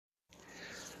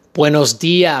Buenos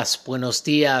dias, buenos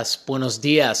dias, buenos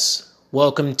dias.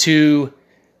 Welcome to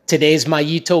today's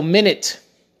Mayito Minute.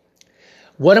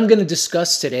 What I'm going to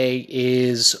discuss today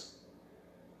is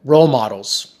role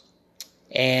models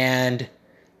and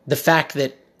the fact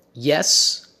that,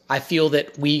 yes, I feel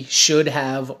that we should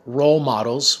have role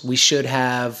models. We should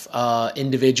have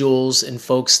individuals and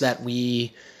folks that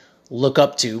we look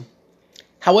up to.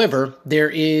 However, there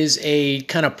is a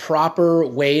kind of proper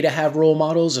way to have role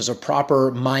models. There's a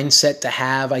proper mindset to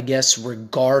have, I guess,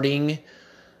 regarding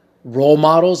role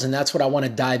models, and that's what I want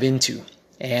to dive into.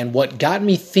 And what got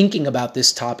me thinking about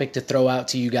this topic to throw out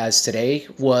to you guys today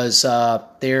was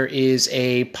there is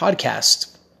a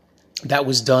podcast that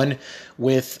was done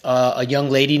with a young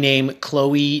lady named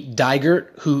Chloe Dygert,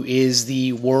 who is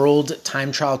the world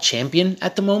time trial champion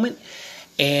at the moment.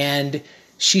 And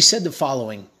she said the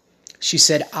following. She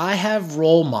said, I have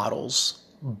role models,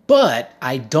 but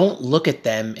I don't look at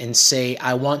them and say,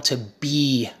 I want to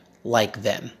be like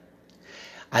them.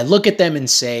 I look at them and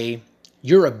say,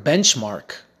 you're a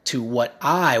benchmark to what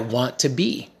I want to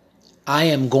be. I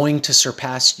am going to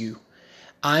surpass you.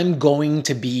 I'm going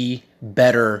to be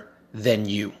better than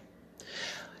you.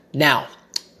 Now,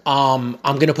 I'm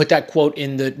going to put that quote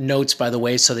in the notes, by the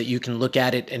way, so that you can look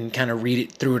at it and kind of read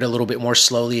it through it a little bit more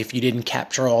slowly if you didn't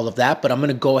capture all of that. But I'm going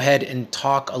to go ahead and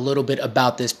talk a little bit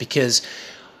about this because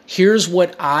here's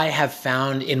what I have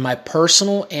found in my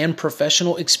personal and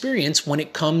professional experience when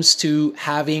it comes to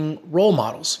having role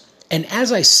models. And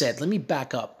as I said, let me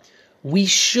back up. We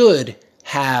should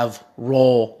have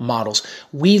role models.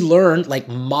 We learn like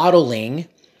modeling.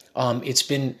 It's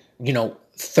been,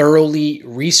 thoroughly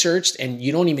researched, and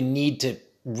you don't even need to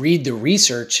read the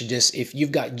research. Just if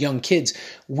you've got young kids,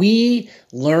 we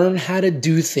learn how to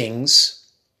do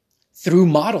things through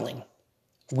modeling.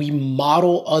 We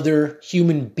model other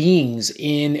human beings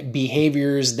in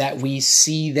behaviors that we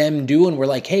see them do, and we're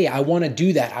like, hey, I want to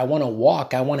do that. I want to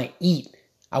walk. I want to eat.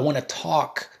 I want to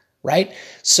talk, right?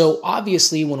 So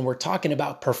obviously, when we're talking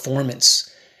about performance,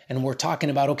 and we're talking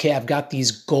about, okay, I've got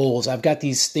these goals. I've got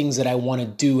these things that I want to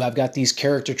do. I've got these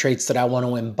character traits that I want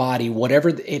to embody. Whatever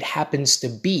it happens to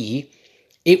be,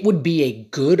 it would be a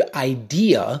good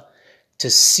idea to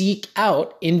seek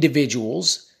out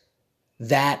individuals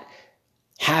that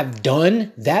have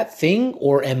done that thing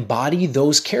or embody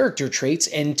those character traits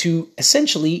and to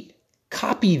essentially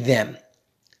copy them.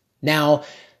 Now,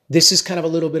 this is kind of a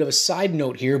little bit of a side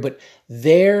note here, but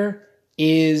there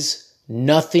is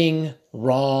nothing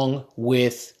wrong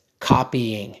with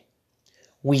copying.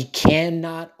 We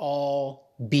cannot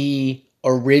all be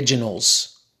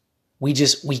originals. We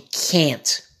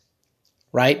can't,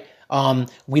 right?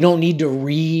 We don't need to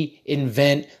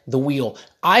reinvent the wheel.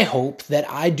 I hope that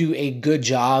I do a good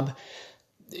job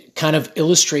kind of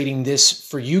illustrating this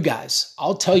for you guys.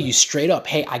 I'll tell you straight up,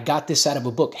 hey, I got this out of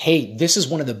a book. Hey, this is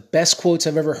one of the best quotes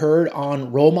I've ever heard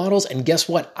on role models. And guess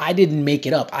what? I didn't make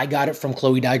it up. I got it from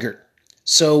Chloe Dygert.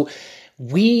 So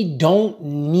we don't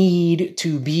need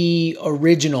to be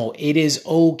original. It is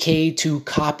okay to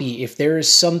copy. If there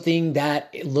is something that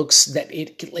it looks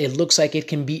like it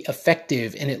can be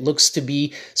effective and it looks to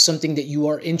be something that you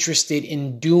are interested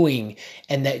in doing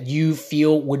and that you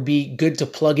feel would be good to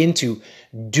plug into,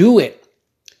 do it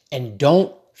and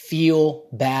don't feel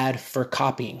bad for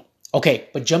copying. Okay,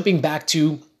 but jumping back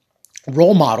to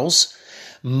role models,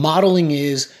 modeling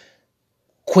is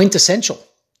quintessential.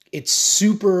 It's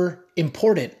super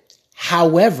important.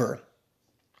 However,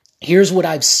 here's what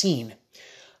I've seen.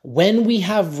 When we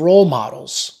have role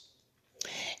models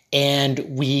and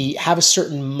we have a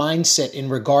certain mindset in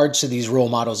regards to these role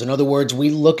models, in other words, we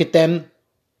look at them,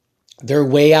 they're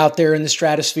way out there in the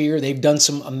stratosphere. They've done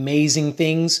some amazing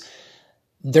things.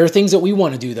 There are things that we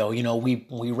want to do, though.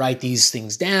 We write these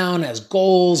things down as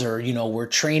goals, or, we're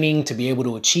training to be able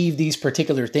to achieve these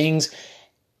particular things.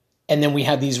 And then we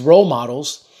have these role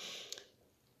models.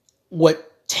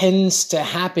 What tends to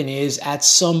happen is at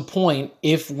some point,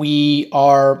 if we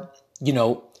are,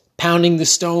 pounding the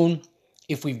stone,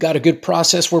 if we've got a good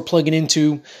process we're plugging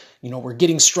into, we're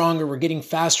getting stronger, we're getting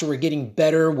faster, we're getting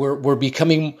better, we're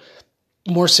becoming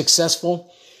more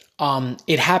successful.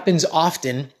 It happens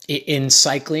often in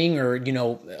cycling or,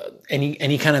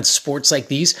 any kind of sports like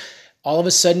these. All of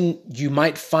a sudden, you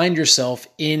might find yourself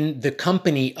in the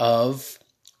company of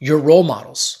your role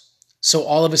models. So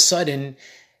all of a sudden,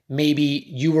 maybe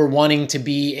you were wanting to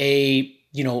be a,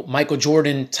 Michael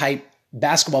Jordan type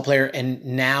basketball player, and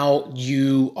now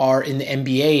you are in the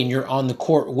NBA and you're on the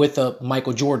court with a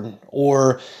Michael Jordan.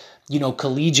 Or,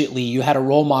 collegiately, you had a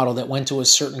role model that went to a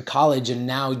certain college and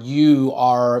now you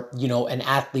are, an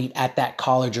athlete at that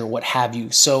college or what have you.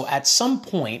 So at some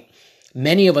point,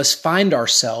 many of us find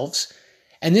ourselves,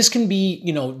 and this can be,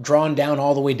 drawn down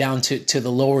all the way down to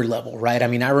the lower level, right? I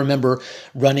mean, I remember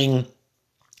running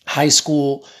high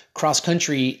school cross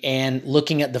country and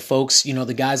looking at the folks,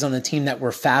 the guys on the team that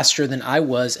were faster than I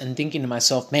was, and thinking to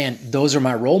myself, man, those are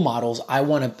my role models. I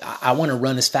want to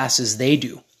run as fast as they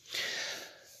do.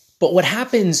 But what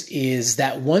happens is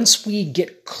that once we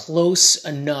get close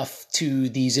enough to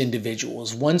these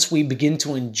individuals, once we begin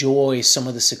to enjoy some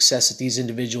of the success that these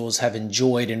individuals have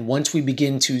enjoyed, and once we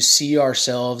begin to see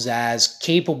ourselves as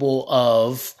capable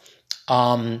of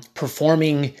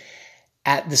performing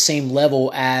at the same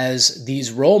level as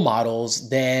these role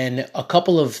models, then a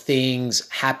couple of things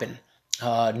happen.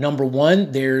 Number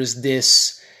one, there's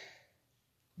this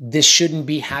shouldn't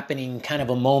be happening kind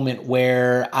of a moment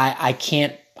where I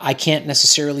can't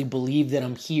necessarily believe that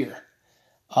I'm here.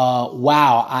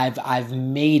 Wow, I've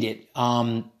made it.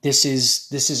 This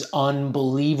is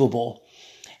unbelievable.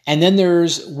 And then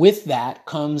with that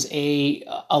comes a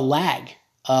lag,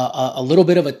 a little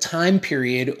bit of a time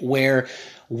period where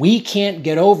we can't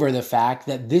get over the fact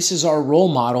that this is our role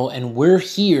model and we're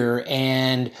here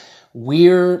and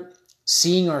we're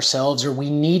seeing ourselves, or we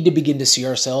need to begin to see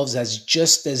ourselves as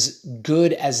just as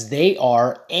good as they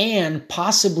are and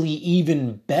possibly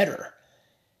even better.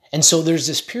 And so there's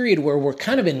this period where we're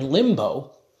kind of in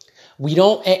limbo. We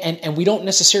don't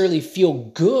necessarily feel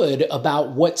good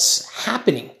about what's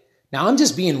happening. Now, I'm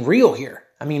just being real here.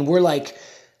 I mean, we're like,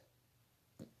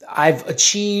 I've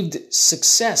achieved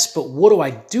success, but what do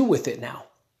I do with it now?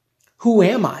 Who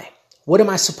am I? What am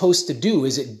I supposed to do?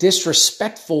 Is it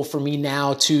disrespectful for me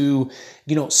now to,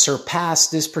 surpass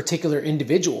this particular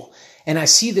individual? And I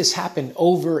see this happen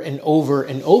over and over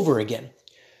and over again.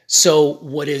 So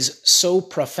what is so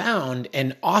profound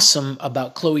and awesome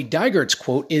about Chloe Dygert's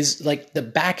quote is like the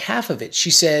back half of it. She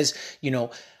says, they're a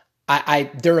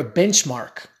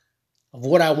benchmark of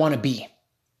what I want to be.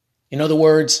 In other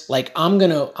words, like I'm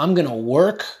gonna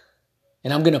work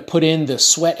and I'm gonna put in the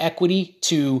sweat equity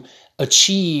to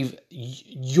achieve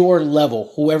your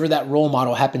level, whoever that role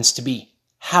model happens to be.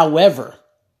 However,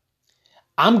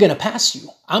 I'm gonna pass you.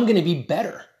 I'm gonna be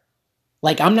better.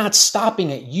 Like I'm not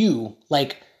stopping at you.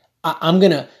 Like I'm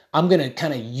gonna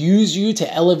kind of use you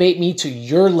to elevate me to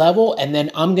your level, and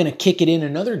then I'm gonna kick it in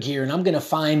another gear and I'm gonna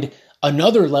find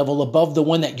another level above the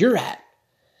one that you're at.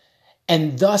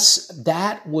 And thus,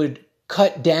 that would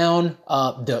cut down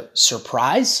the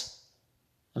surprise.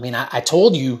 I mean, I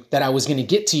told you that I was going to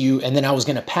get to you and then I was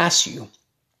going to pass you.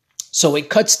 So it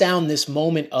cuts down this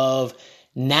moment of,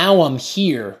 now I'm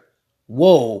here.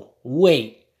 Whoa,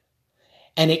 wait.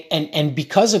 And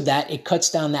because of that, it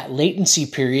cuts down that latency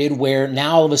period where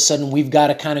now all of a sudden we've got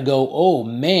to kind of go, oh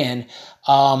man,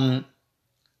 I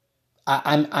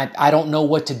don't know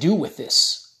what to do with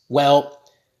this. Well,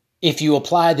 if you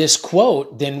apply this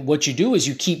quote, then what you do is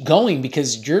you keep going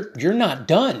because you're not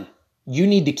done. You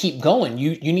need to keep going.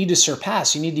 You need to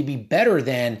surpass. You need to be better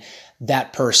than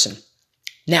that person.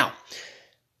 Now,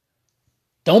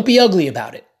 don't be ugly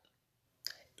about it.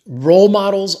 Role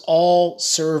models all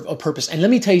serve a purpose. And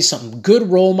let me tell you something. Good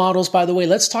role models, by the way,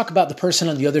 let's talk about the person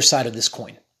on the other side of this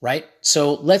coin, right?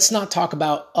 So let's not talk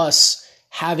about us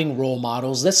having role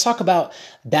models. Let's talk about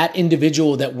that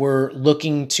individual that we're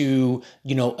looking to,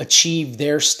 achieve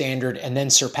their standard and then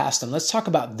surpass them. Let's talk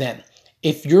about them.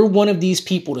 If you're one of these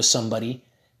people to somebody,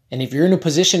 and if you're in a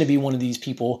position to be one of these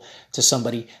people to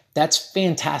somebody, that's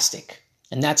fantastic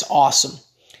and that's awesome.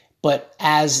 But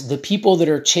as the people that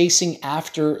are chasing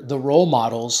after the role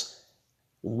models,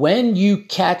 when you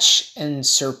catch and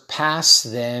surpass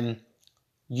them,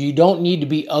 you don't need to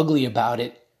be ugly about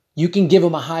it. You can give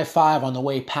them a high five on the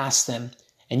way past them,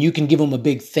 and you can give them a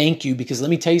big thank you, because let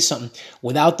me tell you something,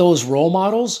 without those role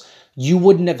models, you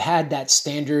wouldn't have had that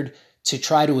standard to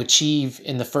try to achieve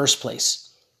in the first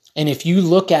place. And if you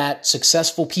look at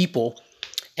successful people,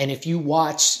 and if you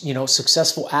watch,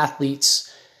 successful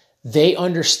athletes, they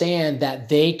understand that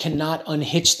they cannot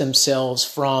unhitch themselves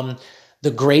from the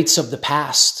greats of the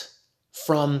past,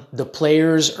 from the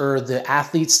players or the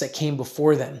athletes that came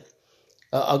before them.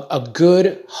 A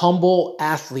good, humble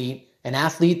athlete, an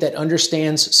athlete that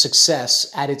understands success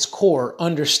at its core,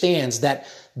 understands that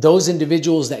those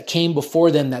individuals that came before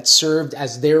them that served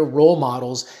as their role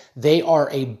models, they are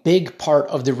a big part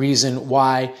of the reason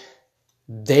why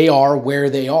they are where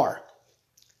they are.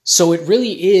 So it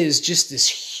really is just this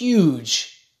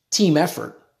huge team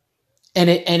effort. And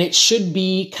it should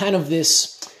be kind of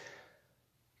this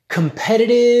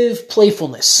competitive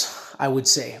playfulness, I would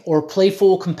say, or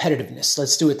playful competitiveness.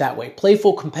 Let's do it that way.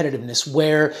 Playful competitiveness,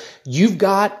 where you've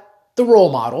got the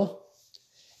role model,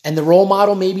 and the role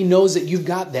model maybe knows that you've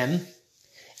got them,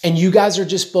 And you guys are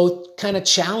just both kind of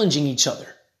challenging each other,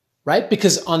 right?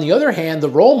 Because on the other hand, the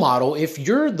role model, if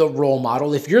you're the role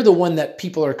model, if you're the one that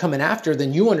people are coming after,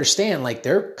 then you understand like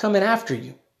they're coming after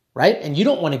you, right? And you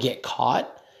don't want to get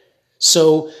caught.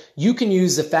 So you can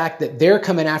use the fact that they're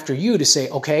coming after you to say,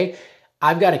 okay,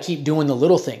 I've got to keep doing the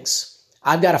little things.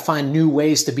 I've got to find new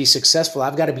ways to be successful.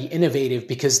 I've got to be innovative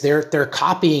because they're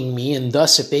copying me. And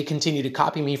thus, if they continue to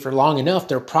copy me for long enough,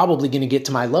 they're probably going to get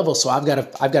to my level. So I've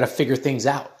got to figure things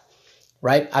out,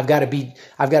 right? I've got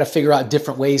to figure out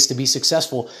different ways to be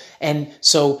successful. And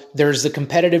so there's the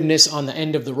competitiveness on the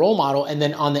end of the role model. And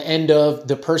then on the end of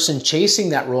the person chasing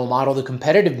that role model, the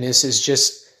competitiveness is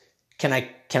just, can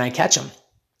I catch them?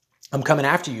 I'm coming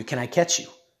after you. Can I catch you?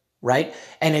 Right?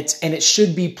 And it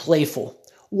should be playful.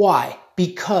 Why?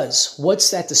 Because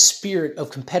what's that? The spirit of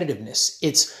competitiveness.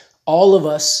 It's all of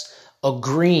us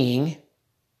agreeing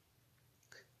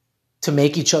to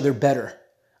make each other better.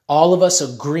 All of us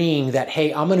agreeing that,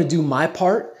 hey, I'm going to do my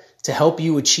part to help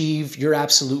you achieve your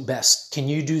absolute best. Can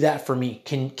you do that for me?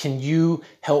 Can you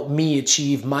help me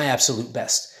achieve my absolute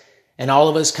best? And all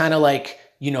of us kind of like,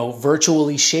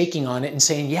 virtually shaking on it and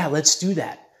saying, yeah, let's do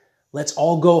that. Let's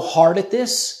all go hard at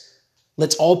this.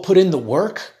 Let's all put in the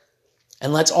work.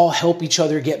 And let's all help each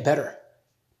other get better.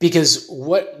 Because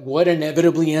what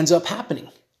inevitably ends up happening,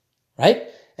 right?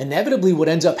 Inevitably what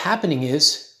ends up happening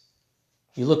is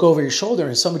you look over your shoulder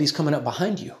and somebody's coming up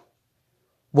behind you.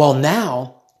 Well,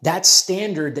 now that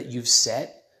standard that you've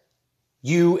set,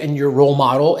 you and your role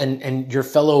model and your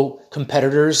fellow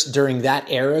competitors during that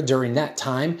era, during that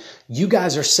time, you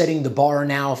guys are setting the bar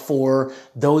now for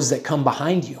those that come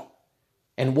behind you.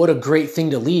 And what a great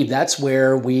thing to leave. That's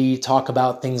where we talk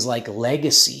about things like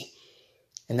legacy.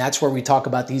 And that's where we talk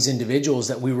about these individuals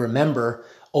that we remember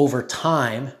over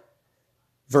time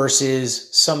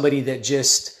versus somebody that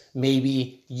just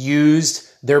maybe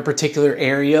used their particular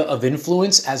area of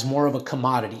influence as more of a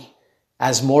commodity,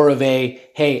 as more of a,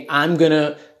 hey, I'm going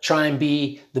to try and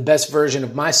be the best version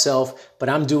of myself, but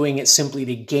I'm doing it simply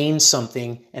to gain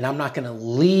something and I'm not going to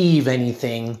leave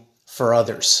anything for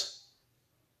others.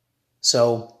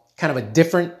 So kind of a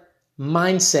different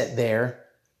mindset there,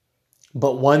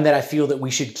 but one that I feel that we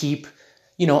should keep,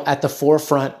 at the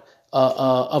forefront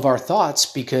of our thoughts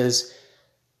because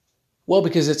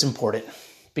it's important,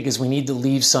 because we need to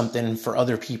leave something for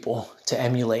other people to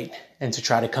emulate and to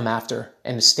try to come after,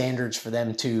 and standards for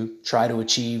them to try to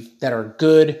achieve that are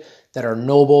good, that are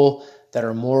noble, that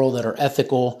are moral, that are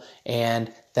ethical,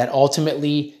 and that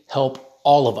ultimately help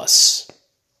all of us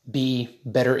be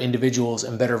better individuals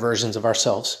and better versions of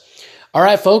ourselves. All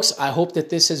right, folks, I hope that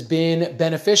this has been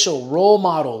beneficial. Role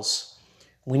models,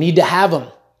 we need to have them,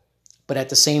 but at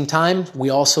the same time,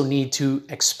 we also need to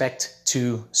expect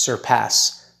to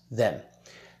surpass them.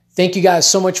 Thank you guys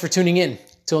so much for tuning in.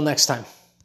 Till next time.